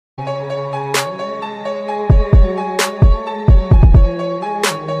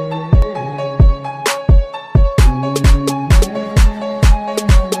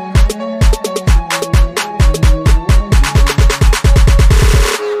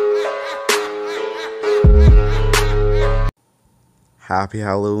Happy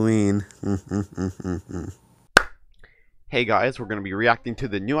Halloween. Hey guys, we're going to be reacting to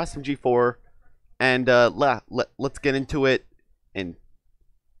the new SMG4, and let's get into it. And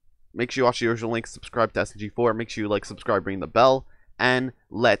make sure you watch the original link, subscribe to SMG4, make sure you like, subscribe, ring the bell, and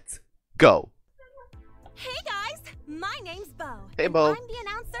let's go. Hey guys, my name's Bo. Hey Bo. I'm the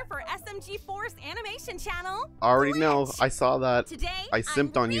announcer for SMG4's animation channel. I already know, I saw that. Today, I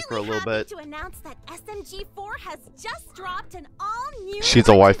simped on you for a little bit. To announce that SMG4 has just dropped an all-new She's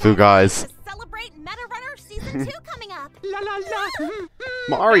a waifu, guys. to celebrate Meta Runner Season 2 coming up. La la la.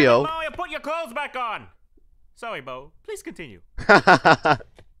 Mario. Mario, put your clothes back on. Sorry, Bo. Please continue. Get back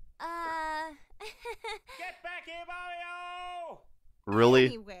here, Mario! Really?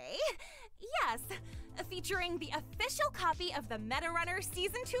 Anyway, yes. Featuring the official copy of the Meta Runner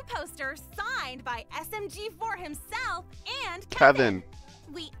Season 2 poster signed by SMG4 himself and Kevin.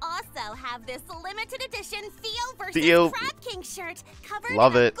 We also have this limited edition Theo vs. Crab King shirt covered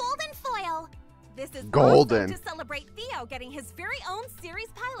in golden foil. This is golden to celebrate Theo getting his very own series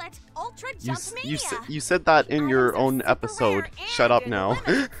pilot, Ultra Jump Mania. You said that in your own episode. Shut up now.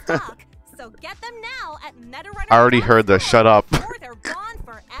 So get them now at MetaRunner. I already heard the shut up. Or they're gone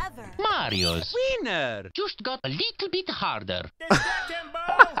forever. Mario's winner just got a little bit harder. Mario,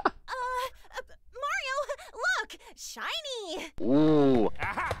 look, shiny. Ooh.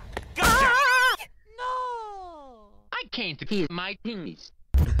 Aha! Gotcha! No. I can't feel my penis.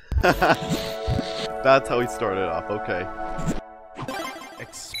 That's how he started off. Okay.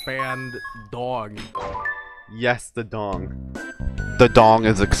 Expand dong. Yes, the dong. The dong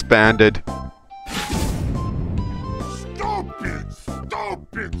is expanded. Stop it!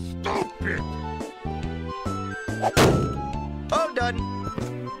 Stop it! Stop it! All done.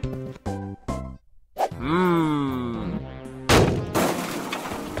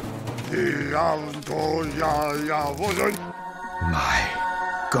 My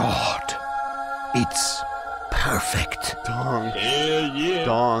God, it's perfect. Dong. Hell yeah.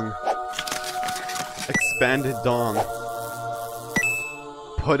 Dong. Expanded dong.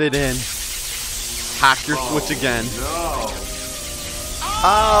 Put it in. Hack your switch again. No.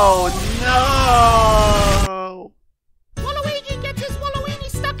 Oh no! Waluigi gets his Waluigi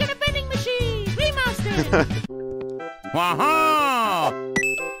stuck in a vending machine. Remastered.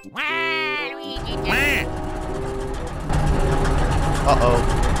 Uh-oh.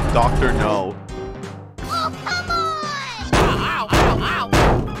 Doctor, no. Oh, come on! Ow, ow, ow.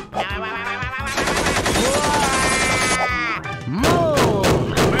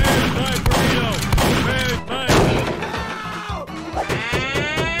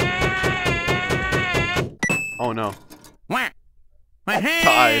 Oh no.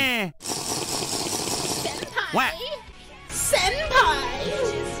 Tied. Senpai? Senpai!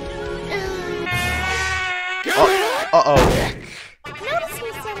 Uh-oh. Notice me,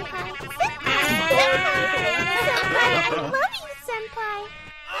 Senpai. Senpai! I love you, Senpai.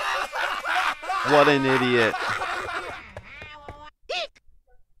 What an idiot.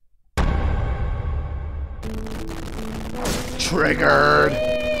 Triggered.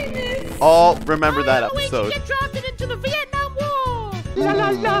 Oh, remember that episode. Get drafted into the Vietnam War. La la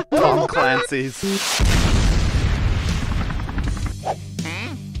la. Tom Clancy's.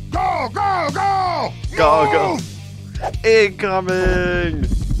 Go, go, go! Go, go. Incoming.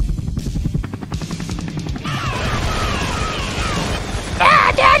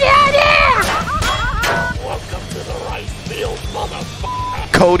 Welcome to the rice field,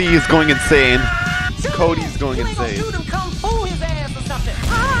 motherfucker! Cody is going insane. Cody's going insane.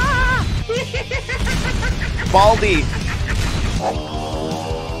 Baldy.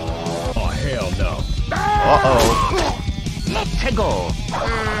 Oh, hell no. Uh-oh. Let's go.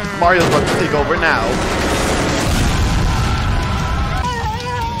 Mario's about to take over now.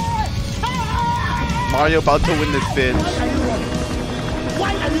 Mario about to win this bid.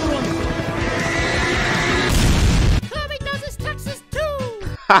 Why are you running? Kirby does his taxes too.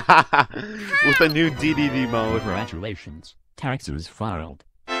 With a new DDD mode. Congratulations. Taxes filed.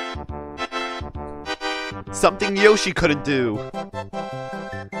 Something Yoshi couldn't do.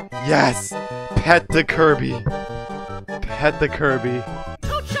 Yes! Pet the Kirby. Pet the Kirby.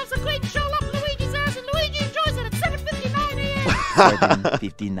 Coach shoves a great show up Luigi's ass and Luigi enjoys it at 7:59 a.m.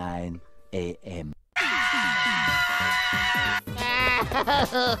 7:59 a.m.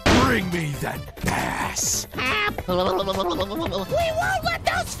 Bring me that ass! We won't let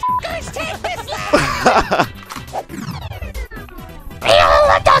those f***ers take this land! We won't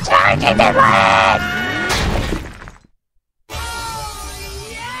let those f***ers take this land!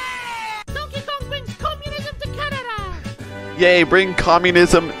 Donkey Kong brings communism to Canada! Yay, bring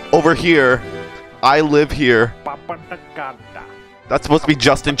communism over here. I live here. That's supposed to be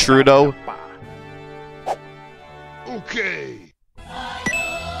Justin Trudeau. Okay.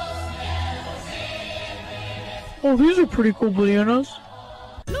 Oh, these are pretty cool bananas.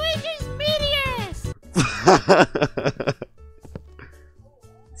 Luigi's Medius!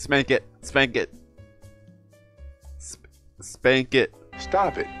 Spank it. Spank it. Spank it.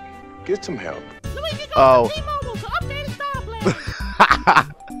 Stop it. Get some help. Luigi goes Oh. to T-Mobile to update his star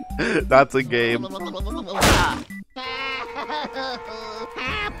plan. That's a game.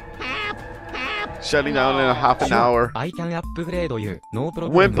 Shutting down in a half an hour. I can upgrade you. No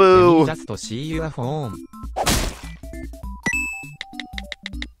problem. Wimpu. Let me just see your phone.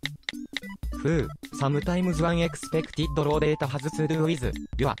 Sometimes unexpected raw data has to do with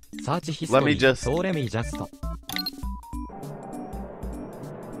your search history. Let me just- So let me just.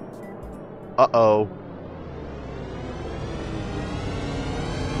 Uh-oh.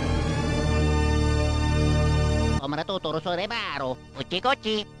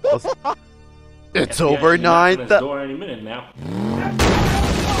 It's over 9. Door any minute now.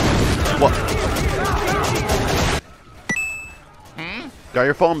 What? Got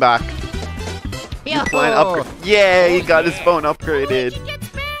your phone back. You plan upgrade. Yeah, he got his phone upgraded. Luigi gets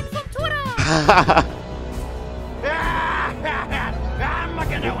banned from Twitter!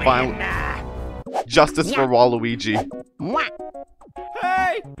 Finally. Justice for Waluigi.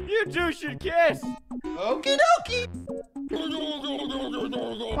 Hey, you two should kiss.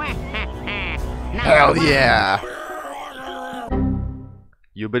 Hell yeah.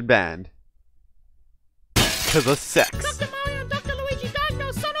 You've been banned. Cause of sex. Dr. Mario and Dr. Luigi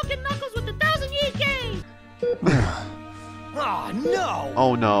diagnosed Sonic and Knuckles with the 1,000-year game! Oh no.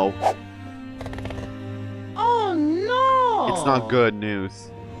 Oh no! It's not good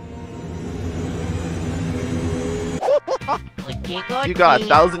news. You got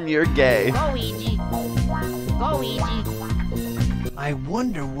 1,000-year gay. I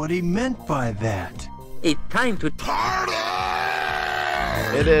wonder what he meant by that. It's time to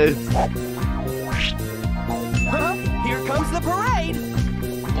It is. Here comes the parade!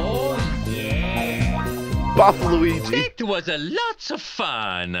 Buff Luigi. It was a lots of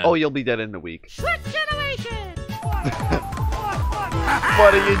fun! Oh, you'll be dead in a week. Shrek Generation!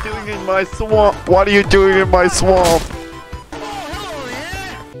 What are you doing in my swamp? What are you doing in my swamp?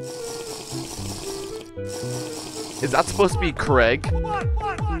 Is that supposed to be Craig?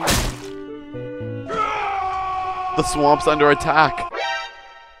 The swamp's under attack.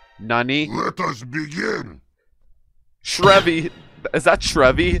 Nani? Let us begin. Shrevy. Is that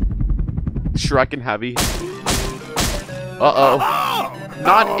Shrevy? Shrek and Heavy. Uh-oh.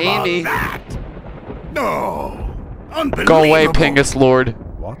 Not Amy. No. Unbelievable. Go away, Pingus Lord.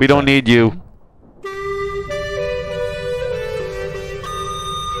 We don't need you.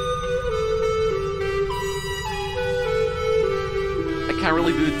 I can't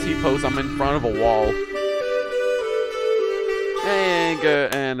really do the T-pose. I'm in front of a wall. Anger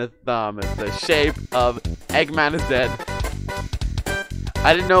and a thumb is the shape of Eggman is dead.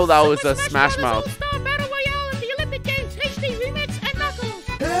 I didn't know that was a Smash Mouth. Star Battle Royale at the Olympic Games HD Remix and Knuckles!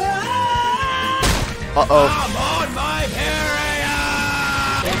 Uh-oh. I'm on my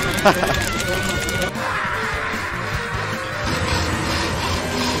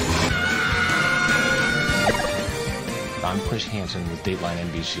I'm Chris Hansen with Dateline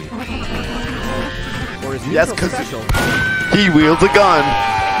NBC. Yes, because he wields a gun.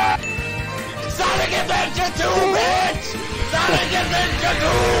 Sonic Adventure 2, bitch! Sonic Adventure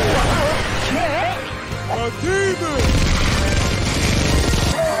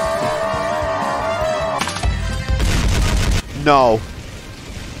 2! No.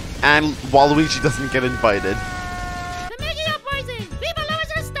 And Waluigi doesn't get invited. The Meggy Uprising! Viva la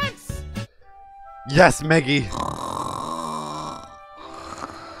Resistance! Yes, Meggy.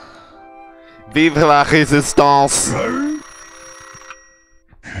 Vive la Resistance.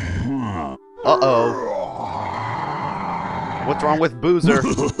 Uh-oh. What's wrong with Boozer? A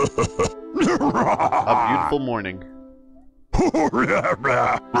beautiful morning. Nothing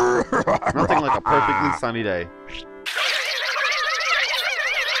like a perfectly sunny day.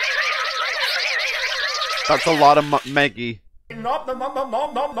 That's a lot of Meggy.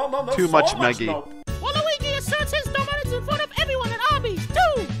 Too much Meggy. Waluigi asserts his dominance in front of everyone at Arby's,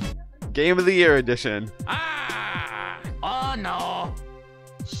 too! Game of the Year edition. Oh no!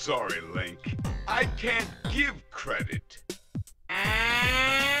 Sorry, Link. I can't give credit.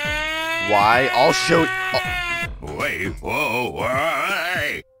 Why? I'll show. Wait, whoa,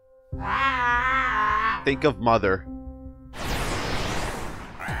 why? Think of Mother.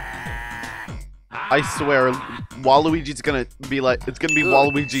 I swear, Waluigi's gonna be like, it's gonna be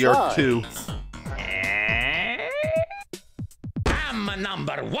Waluigi Arc 2.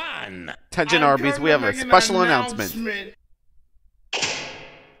 number one. Attention Arby's, we have a special announcement.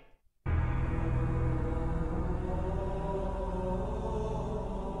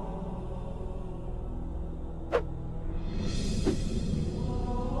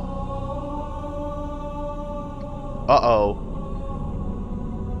 Uh-oh.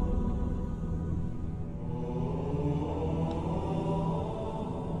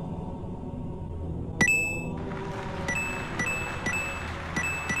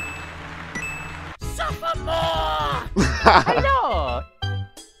 Hello.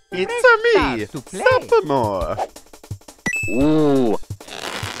 It's me, SuperMore. Ooh.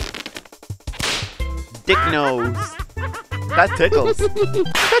 Dick nose. That tickles.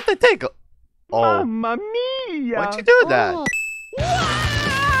 That tickle. Oh. Mamma mia! Why'd you do that?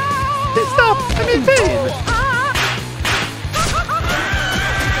 Stop! I'm in pain!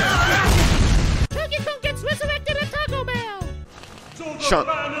 Chunky Kong gets resurrected at Taco Bell! Chunk.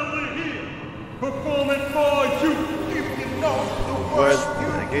 Performing for you. If you know the words.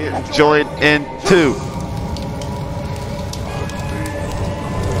 Join in 2.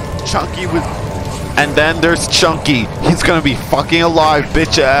 Chunky was. And then there's Chunky. He's gonna be fucking alive,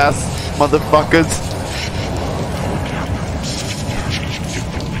 bitch ass motherfuckers.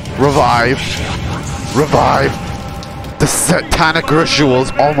 Revive. Revive. The satanic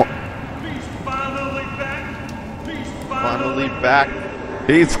rituals almost. Finally back.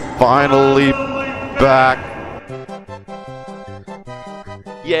 He's finally back.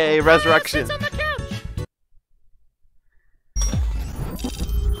 Yay, resurrection.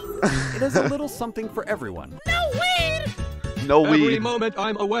 It is a little something for everyone. No weed! No weed. Every moment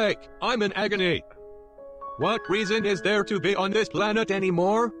I'm awake, I'm in agony. What reason is there to be on this planet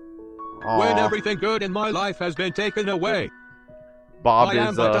anymore? Aww. When everything good in my life has been taken away. Bob I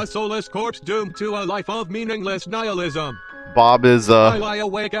am but a soulless corpse doomed to a life of meaningless nihilism. Bob is I lie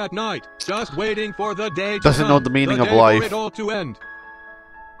awake at night, just waiting for the day to doesn't know the meaning of life. For it all to end.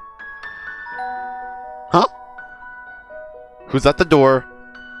 Huh? Who's at the door?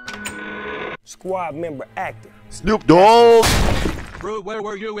 Squad member active. Snoop Dogg! Bro, where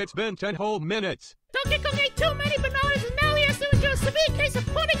were you? It's been 10 whole minutes. Donkey Kong ate too many bananas and now he has to endure a severe case of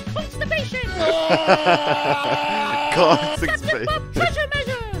chronic constipation. Constipation. Pressure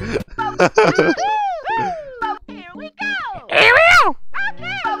measure. Here we go! Here we go!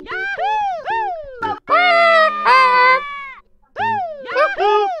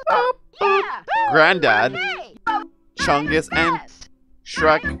 Granddad, Chungus, and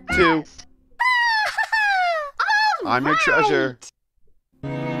Shrek 2. I'm your treasure.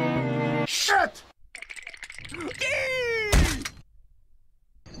 Shit!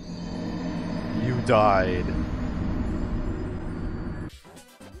 You died.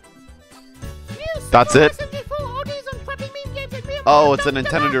 That's it? Oh, it's a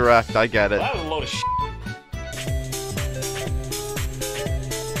Nintendo Direct. I get it. That was a load of shit.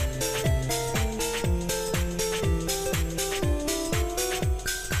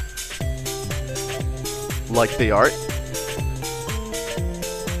 Like the art?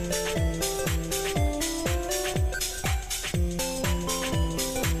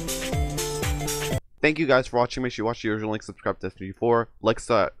 Thank you guys for watching. Make sure you watch the original link, subscribe to SMG4. Like,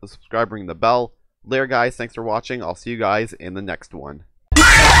 subscribe, ring the bell. Later, guys. Thanks for watching. I'll see you guys in the next one.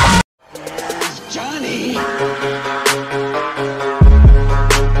 Johnny!